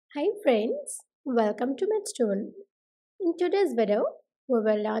Hi friends, welcome to Mathstoon. In today's video, we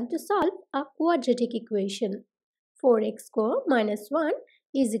will learn to solve a quadratic equation. 4x square minus 1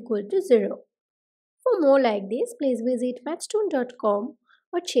 is equal to 0. For more like this, please visit mathstoon.com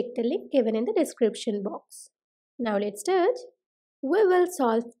or check the link given in the description box. Now let's start. We will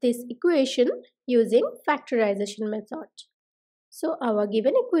solve this equation using factorization method. So our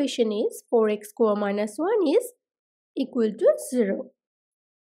given equation is 4x square minus 1 is equal to 0.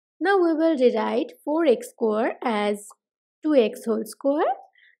 Now we will rewrite 4x square as 2x whole square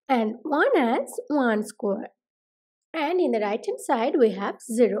and 1 as 1 square. And in the right hand side we have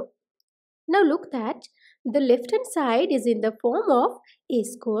 0. Now look that the left hand side is in the form of a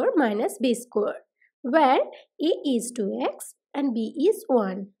square minus b square, where a is 2x and b is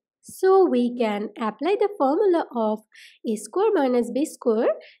 1. So we can apply the formula of a square minus b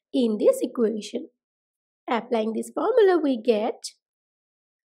square in this equation. Applying this formula we get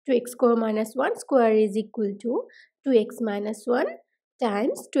 2x square minus 1 square is equal to 2x minus 1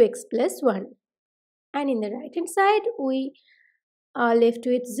 times 2x plus 1. And in the right hand side, we are left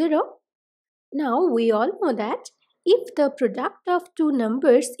with 0. Now, we all know that if the product of two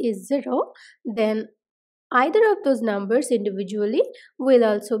numbers is 0, then either of those numbers individually will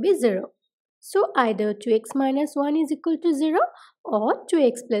also be 0. So, either 2x minus 1 is equal to 0 or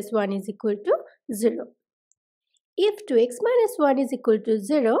 2x plus 1 is equal to 0. If 2x minus 1 is equal to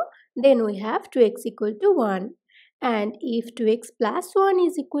 0, then we have 2x equal to 1. And if 2x plus 1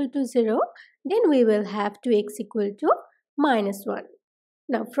 is equal to 0, then we will have 2x equal to minus 1.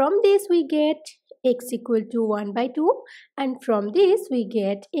 Now from this we get x equal to 1 by 2, and from this we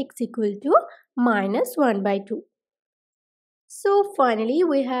get x equal to minus 1 by 2. So finally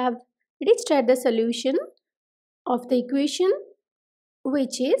we have reached at the solution of the equation,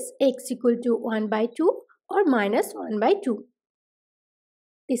 which is x equal to 1 by 2 or minus 1 by 2.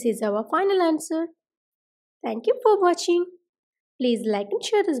 This is our final answer. Thank you for watching. Please like and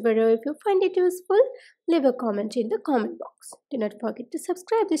share this video if you find it useful. Leave a comment in the comment box. Do not forget to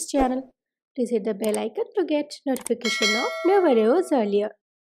subscribe this channel. Please hit the bell icon to get notification of new videos earlier.